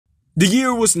The year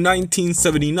was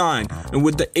 1979, and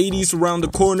with the 80s around the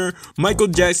corner, Michael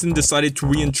Jackson decided to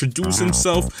reintroduce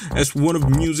himself as one of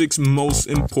music's most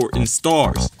important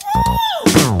stars.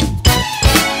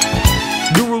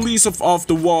 The release of Off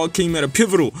the Wall came at a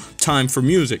pivotal time for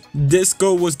music.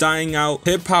 Disco was dying out,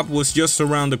 hip-hop was just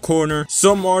around the corner,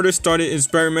 some artists started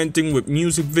experimenting with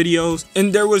music videos,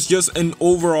 and there was just an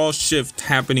overall shift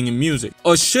happening in music.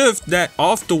 A shift that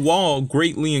Off the Wall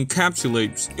greatly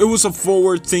encapsulates. It was a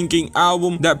forward-thinking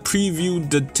album that previewed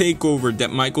the takeover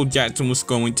that Michael Jackson was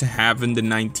going to have in the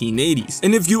 1980s.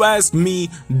 And if you ask me,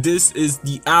 this is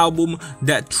the album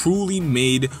that truly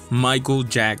made Michael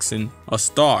Jackson a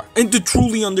star. And to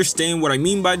truly understand what I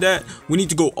mean by that, we need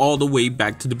to go all the way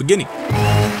back to the beginning.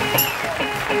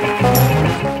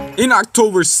 In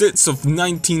October 6th of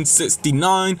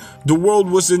 1969, the world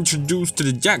was introduced to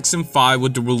the Jackson 5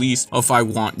 with the release of I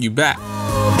Want You Back.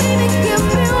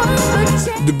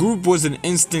 The group was an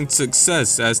instant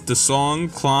success as the song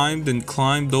climbed and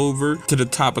climbed over to the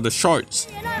top of the charts.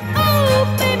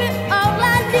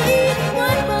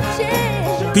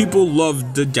 People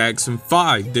loved the Jackson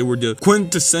 5. They were the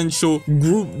quintessential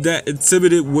group that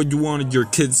exhibited what you wanted your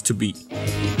kids to be.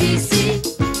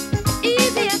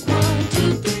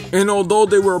 And although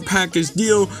they were a package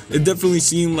deal, it definitely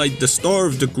seemed like the star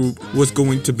of the group was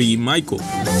going to be Michael.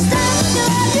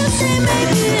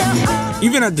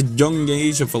 Even at the young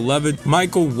age of 11,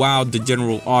 Michael wowed the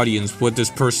general audience with his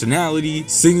personality,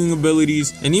 singing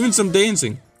abilities, and even some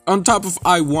dancing. On top of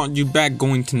I Want You Back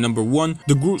going to number 1,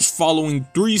 the group's following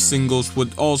 3 singles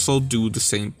would also do the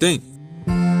same thing.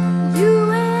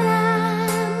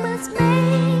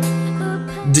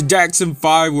 The Jackson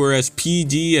 5 were as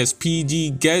PG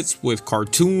gets, with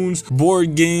cartoons,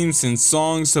 board games, and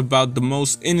songs about the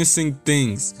most innocent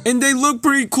things. And they look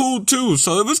pretty cool too,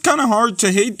 so it was kinda hard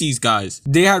to hate these guys.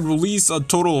 They had released a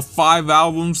total of 5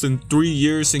 albums in 3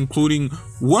 years, including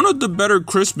one of the better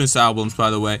Christmas albums,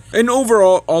 by the way. And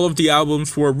overall, all of the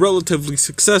albums were relatively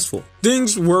successful.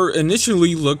 Things were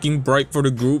initially looking bright for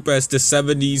the group as the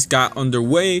 70s got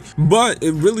underway, but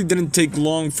it really didn't take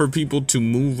long for people to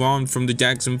move on from the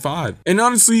Jackson 5. And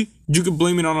honestly, you could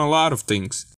blame it on a lot of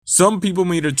things. Some people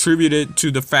may attribute it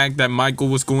to the fact that Michael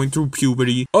was going through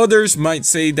puberty. Others might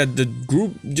say that the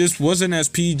group just wasn't as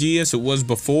PG as it was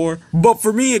before. But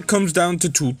for me, it comes down to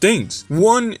 2 things.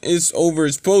 One is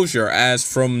overexposure, as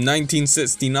from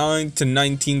 1969 to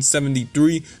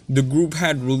 1973, the group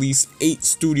had released 8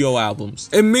 studio albums.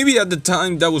 And maybe at the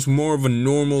time that was more of a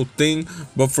normal thing,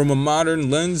 but from a modern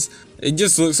lens, it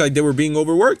just looks like they were being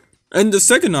overworked. And the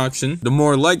second option, the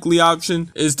more likely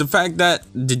option, is the fact that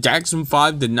the Jackson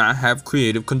 5 did not have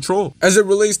creative control. As it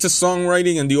relates to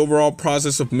songwriting and the overall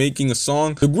process of making a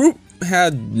song, the group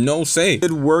had no say.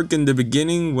 It worked in the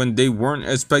beginning when they weren't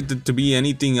expected to be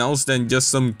anything else than just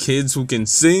some kids who can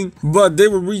sing, but they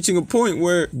were reaching a point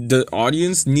where the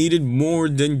audience needed more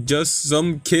than just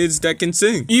some kids that can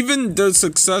sing. Even the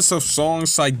success of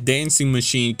songs like Dancing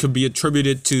Machine could be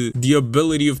attributed to the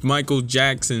ability of Michael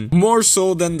Jackson, more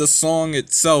so than the song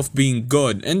itself being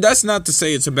good. And that's not to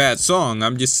say it's a bad song,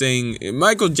 I'm just saying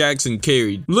Michael Jackson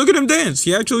carried. Look at him dance,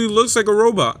 he actually looks like a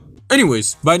robot.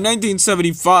 Anyways, by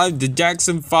 1975, the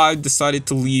Jackson 5 decided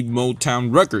to leave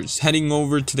Motown Records, heading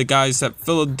over to the guys at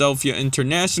Philadelphia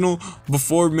International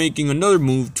before making another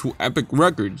move to Epic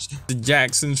Records. The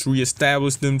Jacksons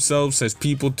reestablished themselves as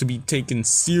people to be taken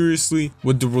seriously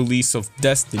with the release of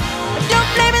Destiny.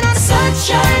 Don't blame it on the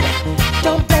sunshine.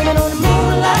 Don't blame it on the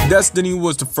moonlight. Destiny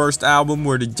was the first album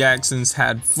where the Jacksons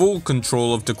had full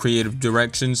control of the creative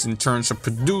directions in terms of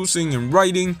producing and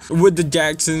writing, with the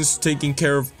Jacksons taking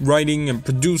care of writing and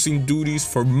producing duties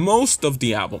for most of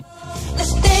the album.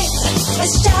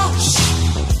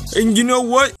 And you know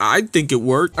what? I think it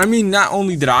worked. I mean, not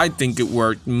only did I think it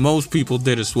worked, most people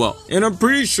did as well. And I'm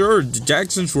pretty sure the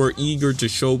Jacksons were eager to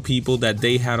show people that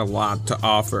they had a lot to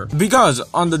offer. Because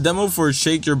on the demo for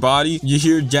Shake Your Body, you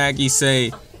hear Jackie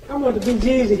say, I want the big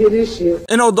G's to hear this shit.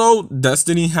 And although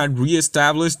Destiny had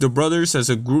re-established the brothers as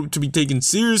a group to be taken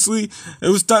seriously, it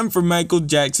was time for Michael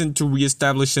Jackson to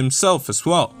re-establish himself as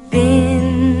well.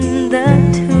 Then the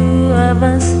 2 of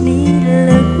us need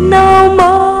look no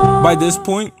more. By this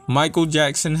point, Michael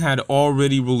Jackson had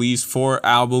already released 4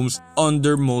 albums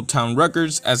under Motown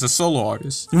Records as a solo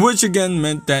artist, which again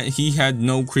meant that he had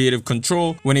no creative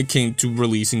control when it came to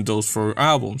releasing those 4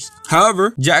 albums.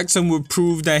 However, Jackson would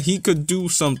prove that he could do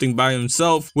something by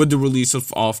himself with the release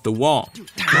of Off the Wall.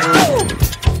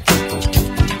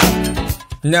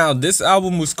 Now, this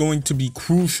album was going to be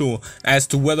crucial as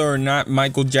to whether or not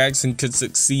Michael Jackson could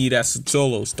succeed as a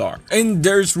solo star. And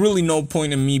there's really no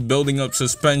point in me building up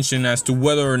suspension as to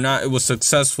whether or not it was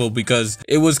successful, because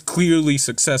it was clearly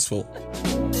successful.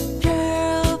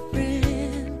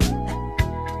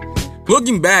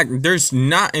 Looking back, there's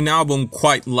not an album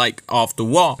quite like Off the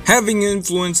Wall. Having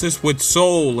influences with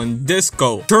soul and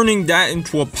disco, turning that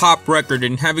into a pop record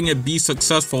and having it be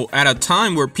successful at a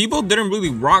time where people didn't really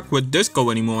rock with disco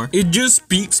anymore, it just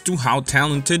speaks to how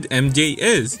talented MJ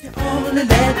is.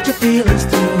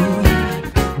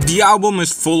 The album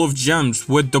is full of gems,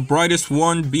 with the brightest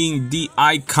one being the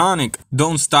iconic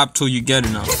Don't Stop Till You Get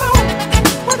Enough.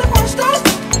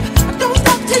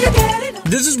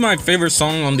 This is my favorite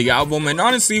song on the album, and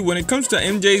honestly, when it comes to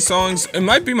MJ songs, it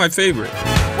might be my favorite.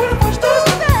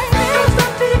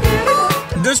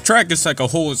 This track is like a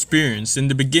whole experience. In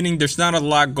the beginning, there's not a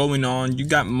lot going on. You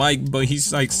got Mike, but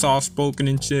he's like soft-spoken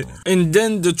and shit. And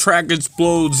then the track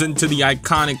explodes into the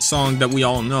iconic song that we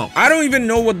all know. I don't even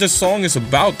know what this song is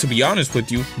about, to be honest with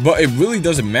you, but it really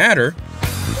doesn't matter.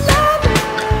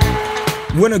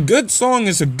 When a good song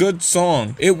is a good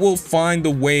song, it will find a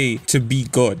way to be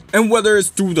good. And whether it's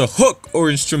through the hook or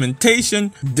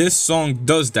instrumentation, this song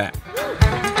does that.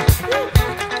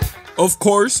 Of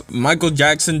course, Michael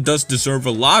Jackson does deserve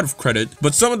a lot of credit,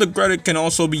 but some of the credit can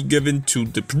also be given to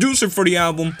the producer for the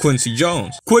album, Quincy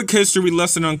Jones. Quick history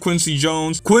lesson on Quincy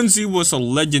Jones. Quincy was a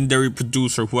legendary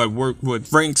producer who had worked with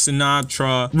Frank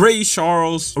Sinatra, Ray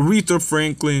Charles, Aretha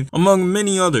Franklin, among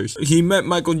many others. He met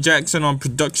Michael Jackson on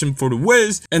production for The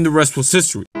Wiz, and the rest was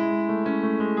history.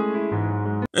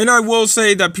 And I will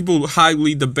say that people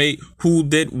highly debate who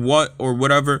did what or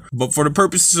whatever, but for the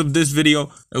purposes of this video,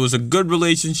 it was a good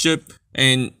relationship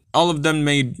and all of them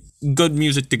made good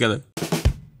music together.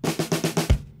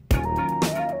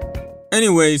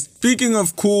 Anyways, speaking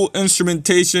of cool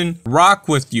instrumentation, Rock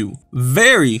With You.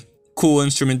 Very cool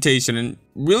instrumentation and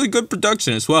really good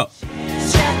production as well.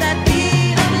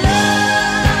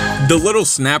 The little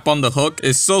snap on the hook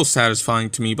is so satisfying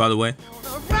to me, by the way.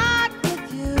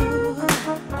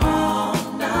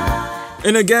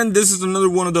 And again, this is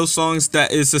another one of those songs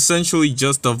that is essentially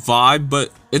just a vibe, but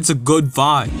it's a good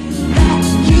vibe.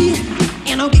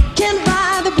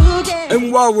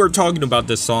 And while we're talking about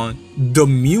this song, the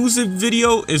music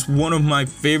video is one of my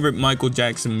favorite Michael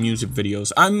Jackson music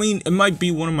videos. I mean, it might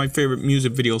be one of my favorite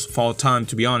music videos of all time,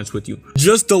 to be honest with you.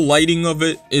 Just the lighting of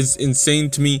it is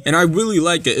insane to me, and I really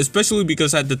like it, especially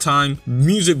because at the time,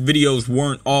 music videos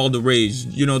weren't all the rage.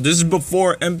 You know, this is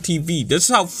before MTV. This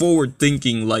is how forward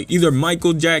thinking, like, either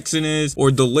Michael Jackson is,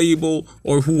 or the label,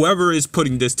 or whoever is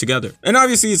putting this together. And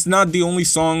obviously, it's not the only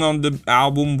song on the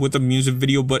album with a music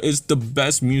video, but it's the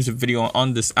best music video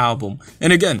on this album.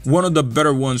 And again, one of the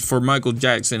better ones for Michael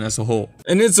Jackson as a whole.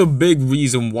 And it's a big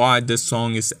reason why this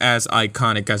song is as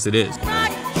iconic as it is.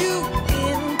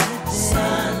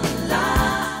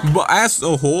 But as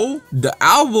a whole, the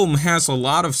album has a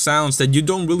lot of sounds that you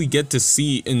don't really get to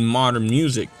see in modern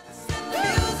music.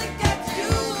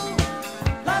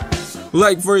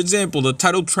 Like, for example, the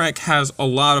title track has a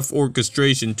lot of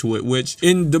orchestration to it, which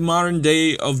in the modern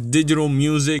day of digital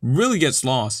music really gets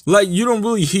lost. Like, you don't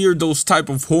really hear those type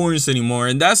of horns anymore,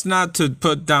 and that's not to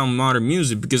put down modern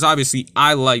music, because obviously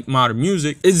I like modern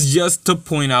music. It's just to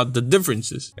point out the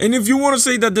differences. And if you want to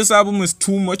say that this album is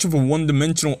too much of a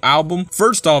one-dimensional album,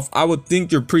 first off, I would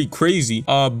think you're pretty crazy.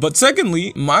 But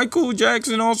secondly, Michael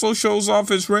Jackson also shows off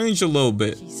his range a little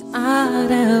bit.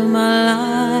 Out of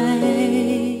my life.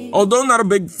 Although not a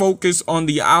big focus on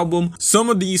the album, some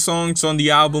of these songs on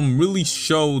the album really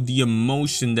show the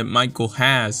emotion that Michael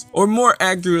has, or more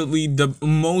accurately, the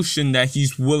emotion that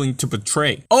he's willing to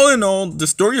portray. All in all, the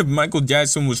story of Michael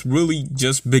Jackson was really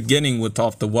just beginning with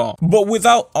Off the Wall. But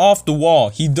without Off the Wall,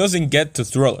 he doesn't get to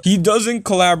Thriller. He doesn't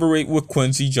collaborate with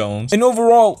Quincy Jones. And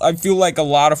overall, I feel like a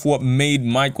lot of what made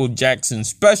Michael Jackson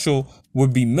special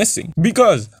would be missing,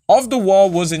 because Off the Wall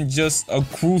wasn't just a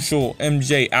crucial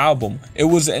MJ album. It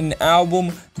was an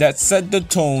album that set the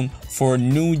tone for a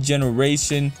new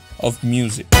generation of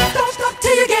music. Don't stop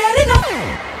till you get enough.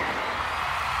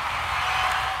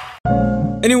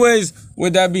 Anyways,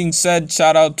 with that being said,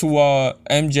 shout out to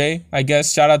MJ, I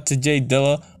guess. Shout out to Jay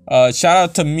Dilla. Shout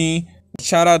out to me.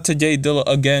 Shout out to Jay Dilla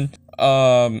again.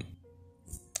 And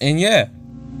yeah.